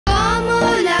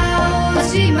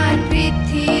শ্রীমান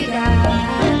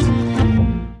পৃথ্বীরাজ।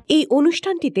 এই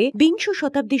অনুষ্ঠানটিতে বিংশ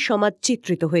শতাব্দীর সমাজ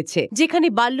চিত্রিত হয়েছে, যেখানে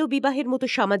বাল্যবিবাহের মতো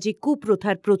সামাজিক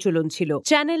কুপ্রথার প্রচলন ছিল।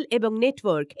 চ্যানেল এবং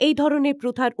নেটওয়ার্ক এই ধরনের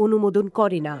প্রথার অনুমোদন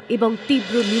করে না এবং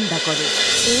তীব্র নিন্দা করে।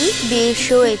 এই বেশ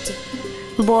হয়েছে,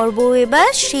 বর বউ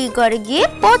এবার সেই ঘরে গিয়ে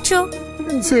পচো।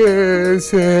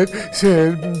 Sir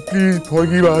please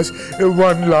forgive us,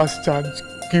 one last chance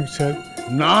give sir.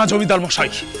 না জমিদার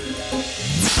মশাই,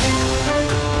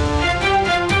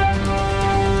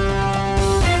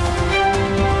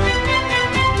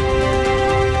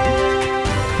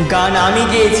 গান আমি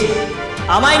গেয়েছি,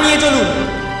 আমায় নিয়ে চলুন।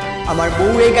 আমার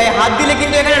বউ এই গায়ে হাত দিলে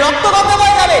কিন্তু এখানে রক্ত গঙ্গা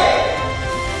বয়ে যাবে।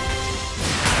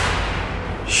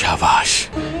 শাবাশ,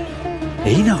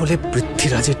 এই না হলে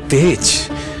পৃথ্বীরাজের তেজ।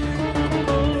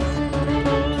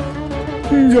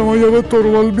 জামাই আবার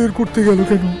তরোয়াল বের করতে গেল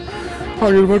কেন?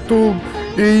 আগের বার তো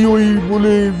এই ওই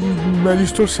বলে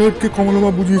ম্যাজিস্ট্রেট সাহেবকে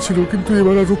কমলামা বুঝিয়েছিল, কিন্তু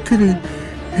এবার আর রক্ষী নেই।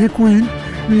 হে কুইন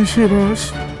সেবাস,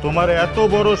 তোমার এত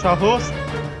বড় সাহস,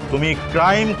 তুমি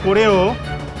ক্রাইম করেও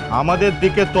আমাদের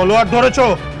দিকে তলোয়ার ধরেছো।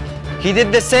 He did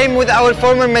the same with our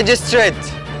former magistrate.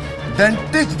 Then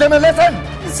teach them a lesson.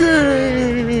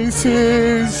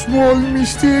 Small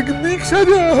mistake, big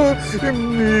saja.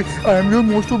 I am your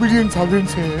most obedient servant,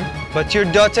 sir. But your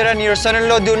daughter and your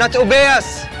son-in-law do not obey us.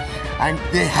 And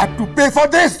they have to pay for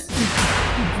this.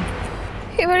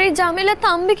 এবার এই ঝামেলা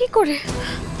থামবে কি করে?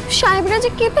 সাহেবরা যে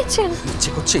কেঁপেছেন। ইচ্ছে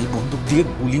করছে এই বন্দুক দিয়ে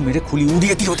গুলি মেরে খুলি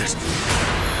উড়িয়ে দিই ওদের।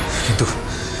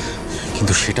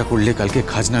 কিন্তু সেটা করলে কালকে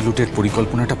খাজনা লুটের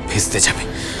পরিকল্পনাটা ভেস্তে যাবে।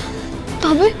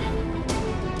 তবে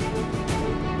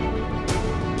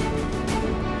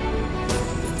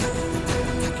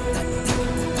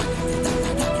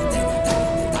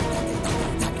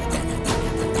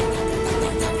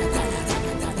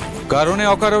কারণে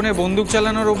অকারণে বন্দুক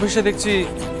চালানোর অভ্যেসে দেখছি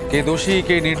কে দোষী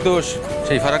কে নির্দোষ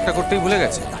সেই ফারাকটা করতেই ভুলে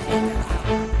গেছে।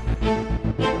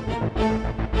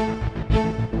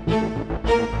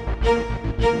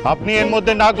 আপনি এর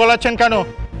মধ্যে নাক গলাচ্ছেন কেন?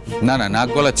 না নাক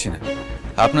গলাচ্ছি না,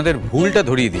 আপনাদের ভুলটা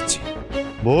ধরিয়ে দিচ্ছি।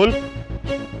 ভুল?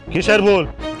 কিসের ভুল?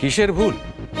 কিসের ভুল?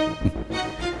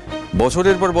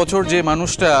 বছরের পর বছর যে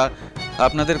মানুষটা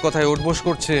আপনাদের কথায় ওঠবোস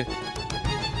করছে,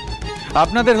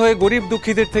 আপনাদের হয়ে গরিব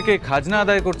দুঃখীদের থেকে খাজনা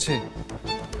আদায় করছে,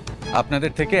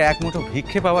 আপনাদের থেকে এক মুঠো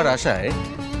ভিক্ষে পাওয়ার আশায়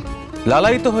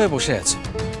লালায়িত হয়ে বসে আছে,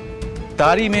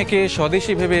 তারই মেয়েকে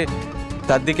স্বদেশী ভেবে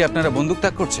তার দিকে আপনারা বন্দুক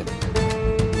তাক করছেন।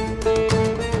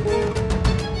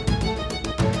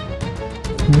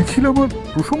 নিখিল আমার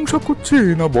প্রশংসা করছে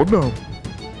না বদনাম?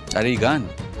 আর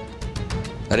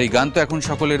এই গান তো এখন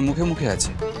সকলের মুখে মুখে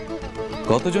আছে,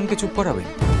 কতজনকে চুপ করাবে?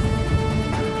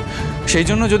 সেই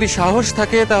জন্য যদি সাহস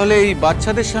থাকে তাহলে এই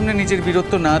বাচ্চাদের সামনে নিজের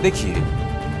বীরত্ব না দেখিয়ে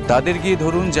তাদের গিয়ে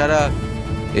ধরুন যারা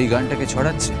এই গানটাকে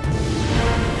ছড়াচ্ছে।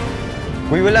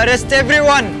 We will arrest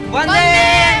everyone. বন্দে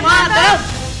মাতরম।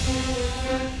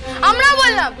 আমরা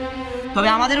বললাম, তবে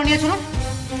আমাদেরও নিয়ে চলুন।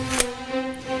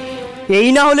 এই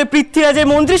না হলে পৃথ্বীরাজের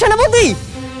মন্ত্রী সেনাপতি।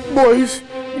 বয়েস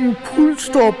full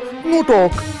stop, no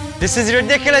talk. This is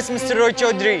ridiculous, Mr. Roy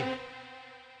Chaudhary.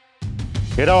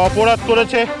 এরা অপরাধ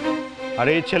করেছে আর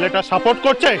এই ছেলেটা সাপোর্ট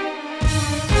করছে।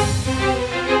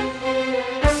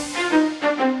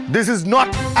 This is not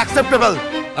acceptable.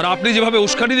 আর আপনি যেভাবে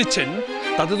উস্কানি দিচ্ছেন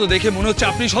তাতে তো দেখে মনে হচ্ছে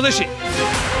আপনি স্বদেশী।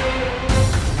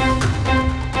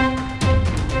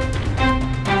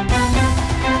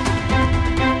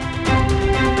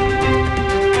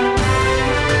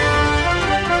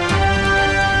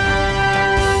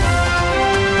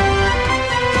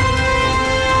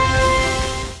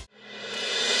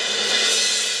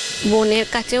 বোনের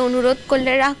কাছে অনুরোধ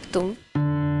করলে রাখতুম,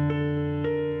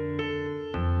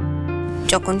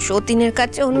 যখন সতীনের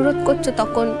কাছে অনুরোধ করছো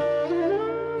তখন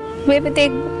ভেবে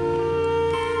দেখব।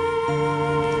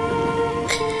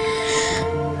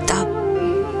 তা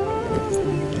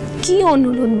কি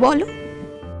অনুরোধ বলো?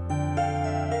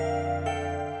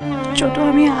 ছোট,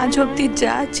 আমি আজ অব্দি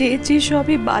যা চেয়েছি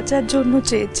সবই বাঁচার জন্য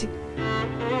চেয়েছি।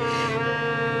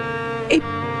 এই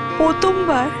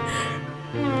প্রথমবার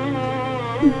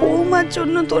বৌমার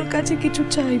জন্য তোর কাছে কিছু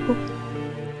চাইবো।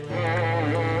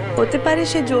 হতে পারে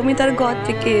সে জমিদার ঘর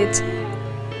থেকে এসেছে,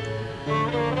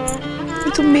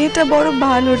 কিন্তু মেয়েটা বড়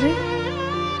ভালো রে,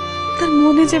 তার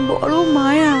মনে যে বড়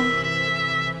মায়া।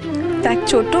 দেখ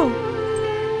ছোট,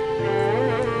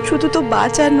 শুধু তো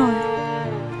বাঁচা নয়,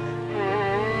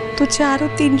 তো আরো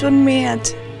 3 জন মেয়ে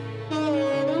আছে।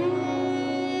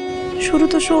 শুরু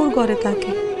তো সৌর ঘরে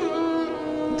থাকে,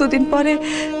 2 দিন পরে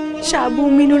সাবু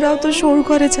মিনুরাও তো সৌর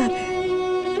ঘরে যাবে।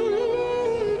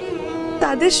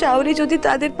 তাদের শাওরি যদি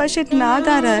তাদের পাশে না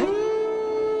দাঁড়ায়,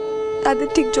 তাদের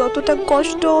ঠিক যতটা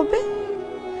কষ্ট হবে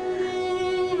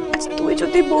আজ তুই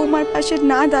যদি বৌমার পাশে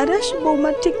না দাঁড়াস,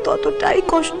 বৌমার ঠিক ততটাই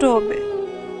কষ্ট হবে।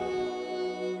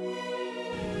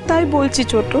 তাই বলছি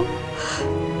ছোট,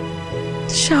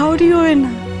 শাওরি হয়ে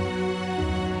না,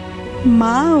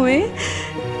 মা হয়ে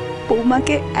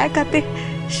বৌমাকে এক হাতে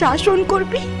শাসন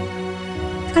করবি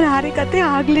আর আরেক হাতে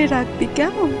আগলে রাখবি,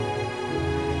 কেমন?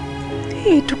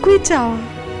 এটুকুই চাওয়া।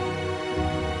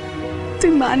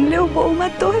 তুই মানলেও বৌমা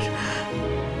তোর,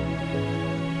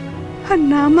 আর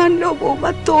না মানলেও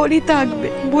বৌমা তোরই থাকবে,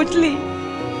 বুঝলি?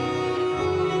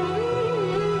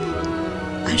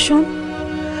 আসুন,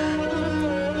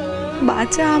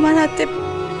 বাচ্চা আমার হাতে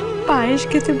পায়েস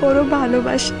খেতে বড়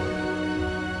ভালোবাসে।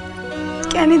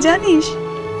 কেন জানিস?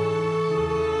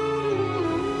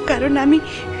 কারণ আমি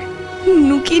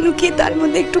নুকিয়ে নুকিয়ে তার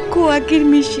মধ্যে একটু কোয়াকির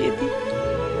মিশিয়ে দিই।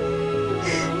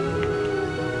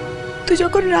 তুই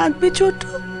যখন রাঁধবি ছোট,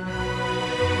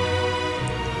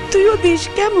 তুইও দিস,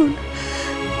 কেমন?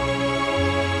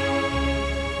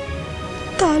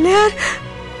 তাহলে আর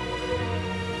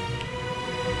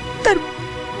তার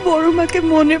বড় মাকে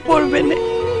মনে পড়বে না।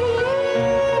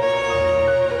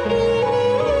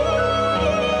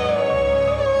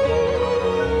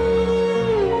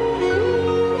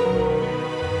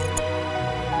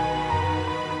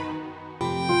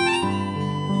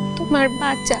 তোমার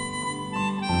বাচ্চা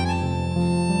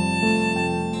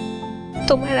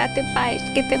তোমার হাতে পায়েস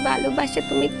খেতে ভালোবাসে,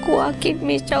 তুমি কোয়াকির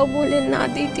মেশাও বলে না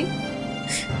দিদি,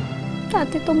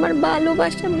 তাতে তোমার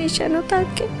ভালোবাসা মেশানো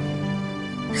থাকে।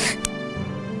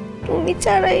 তুমি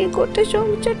ছাড়া এই গোটা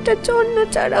সংসারটা জন্য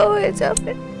ছাড়া হয়ে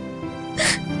যাবে।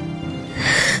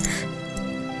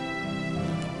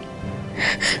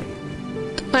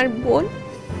 তোমার বোন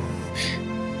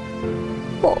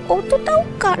অতটাও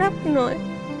খারাপ নয়,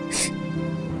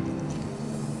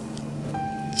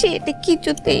 সেটা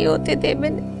কিছুতেই হতে দেবে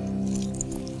না,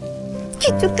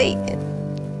 কিছুতেই না।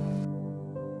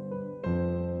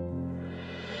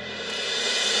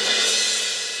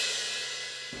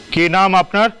 কি নাম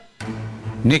আপনার?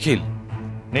 নিখিল।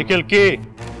 নিখিল কে?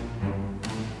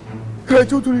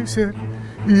 রায়চৌধুরী স্যার,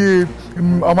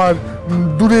 আমার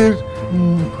দূরের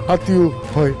আত্মীয়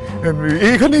হয়,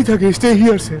 এখানেই থাকে, স্টে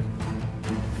হিয়ার স্যার।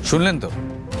 শুনলেন তো,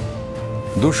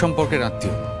 দূর সম্পর্কের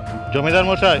আত্মীয়। জমিদার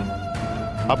মশাই,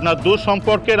 আপনার দূর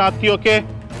সম্পর্কের আত্মীয়কে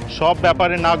সব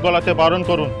ব্যাপারে নাক গলাতে বারণ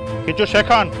করুন, কিছু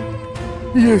শেখান।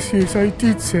 Yes yes, I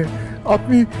teach sir.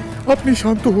 আপনি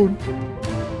শান্ত হন।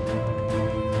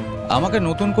 আমাকে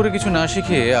নতুন করে কিছু না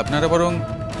শিখিয়ে আপনারা বরং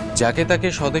যাকে তাকে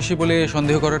স্বদেশী বলে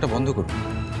সন্দেহ করাটা বন্ধ করুন।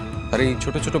 আর এই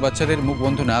ছোট ছোট বাচ্চাদের মুখ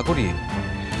বন্ধ না করিয়ে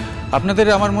আপনাদের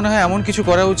আমার মনে হয় এমন কিছু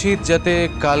করা উচিত যাতে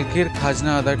কালকের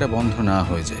খাজনা আদায়টা বন্ধ না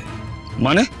হয়ে যায়।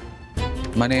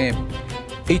 মানে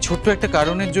এই ছোট্ট একটা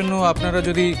কারণের জন্য আপনারা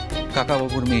যদি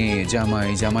কাকাবাবুর মেয়ে,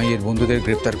 জামাইয়ের বন্ধুদের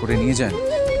গ্রেপ্তার করে নিয়ে যান,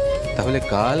 তাহলে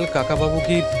কাল কাকাবাবু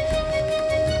কি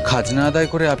খাজনা আদায়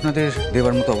করে আপনাদের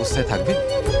দেবার মতো অবস্থায় থাকবে?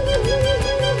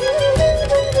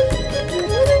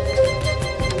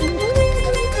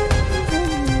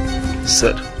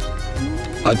 Sir,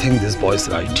 I think this boy is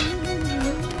right.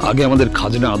 আগে আমাদের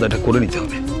খাজনা আদায়টা করে নিতে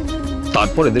হবে,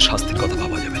 তারপর এদের শাস্তির কথা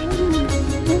ভাবা যাবে।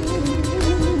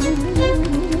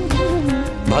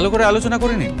 ভালো করে আলোচনা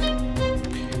করে নিন,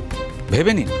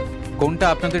 ভেবে নিন কোনটা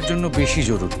আপনাদের জন্য বেশি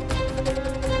জরুরি,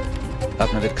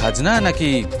 আপনাদের খাজনা নাকি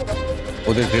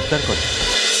ওদের গ্রেপ্তার করা।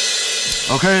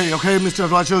 Okay, Mr.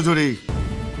 Rajodhuri.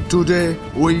 Today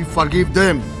we forgive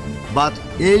them, but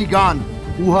এই গান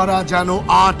উহারা যেন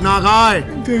আর না গায়।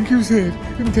 Thank you sir,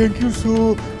 thank you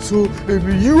so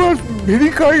you are very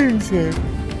kind sir.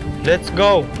 Let's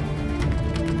go.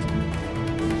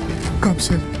 Come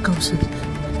sir, come sir.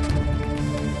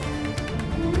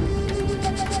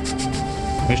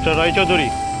 Mister Roychowdhury,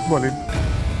 বলেন।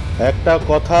 একটা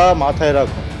কথা মাথায়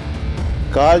রাখুন,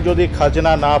 কাল যদি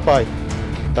খাজনা না পায়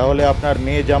তাহলে আপনার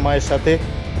মেয়ে জামাইয়ের সাথে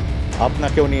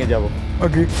আপনাকেও নিয়ে যাব।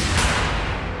 আগে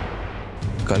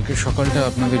কালকের সকালটা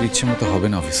আপনাদের ইচ্ছে মতো হবে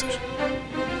না অফিসার,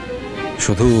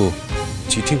 শুধু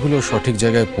চিঠিগুলো সঠিক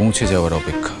জায়গায় পৌঁছে যাওয়ার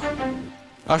অপেক্ষা।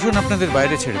 আসুন আপনাদের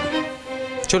বাইরে ছেড়ে দিই,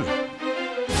 চলুন।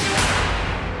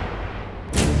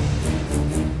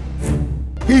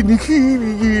 এই নিখিল,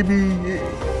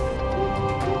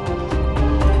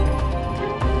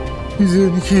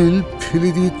 নিখিল ফেলে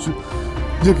দিয়ে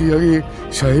যাকে আগে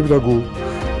সাহেব রাগো।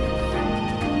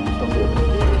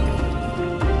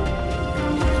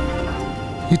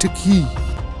 এটা কি?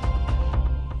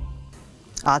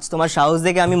 আজ তোমার সাহস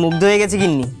দেখে আমি মুগ্ধ হয়ে গেছি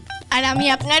গিন্নি। আর আমি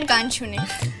আপনার গান শুনে।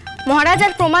 মহারাজ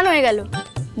আর প্রমাণ হয়ে গেল,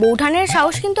 বৌঠানের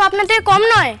সাহস কিন্তু আপনাদের কম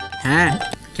নয়। হ্যাঁ,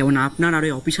 কেমন আপনার আর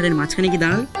ওই অফিসারের মাঝখানে কি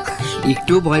দাঁড়াল,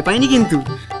 একটুও ভয় পাইনি কিন্তু।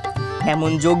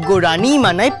 এমন যোগ্য রানী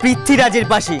মানায় পৃথ্বীরাজের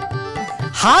পাশে,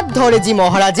 হাত ধরে যে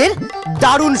মহারাজের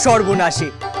দারুণ সর্বনাশে।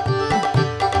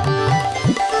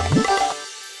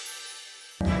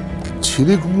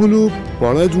 ছেলে ঘুমলো,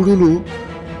 পাড়া জুড়লো,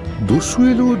 দস্যু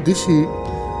এলো দেশে।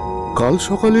 কাল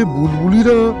সকালে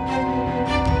বুলবুলিরা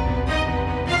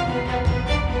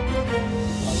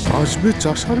আসবে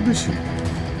চাষার বেশি।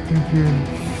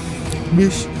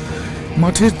 বেশ,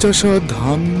 মাঠের চাষা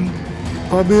ধান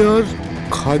পাবে আর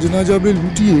খাজনা যাবে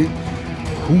লুটিয়ে।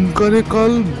 হুঙ্কারে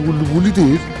কাল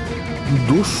বুলবুলিদের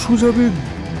দস্যু যাবে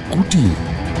গুটিয়ে।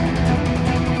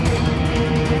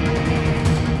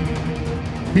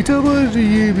 এটা আবার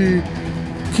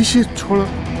কিসের ছড়া?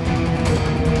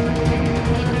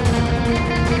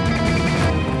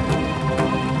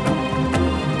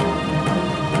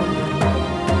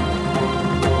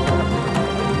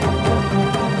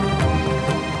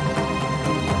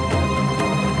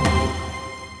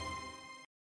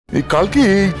 এই কালকে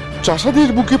চাষাদের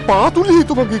বুকে পা তুলিয়ে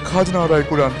তোমাকে খাজনা আদায়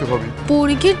করে আনতে হবে।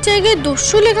 বর্গের জায়গায়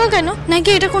দস্যু লেখা কেন? নাকি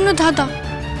এটা কোনো ধাঁধা?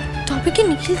 তবে কি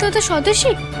নিখিল দাদা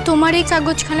স্বদেশী? তোমার এই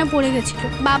কাগজখানা পড়ে গেছিল,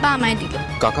 বাবা আমায় দিল।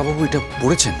 কাকাবাবু এটা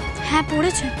পড়েছেন? হ্যাঁ,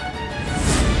 পড়েছেন।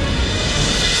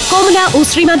 কমলা ও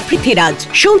শ্রীমান পৃথ্বীরাজ,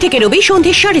 সোম থেকে রবি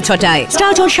সন্ধ্যে 6:30টায়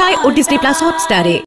স্টার জলসায় ও ডিজনি প্লাস হটস্টারে।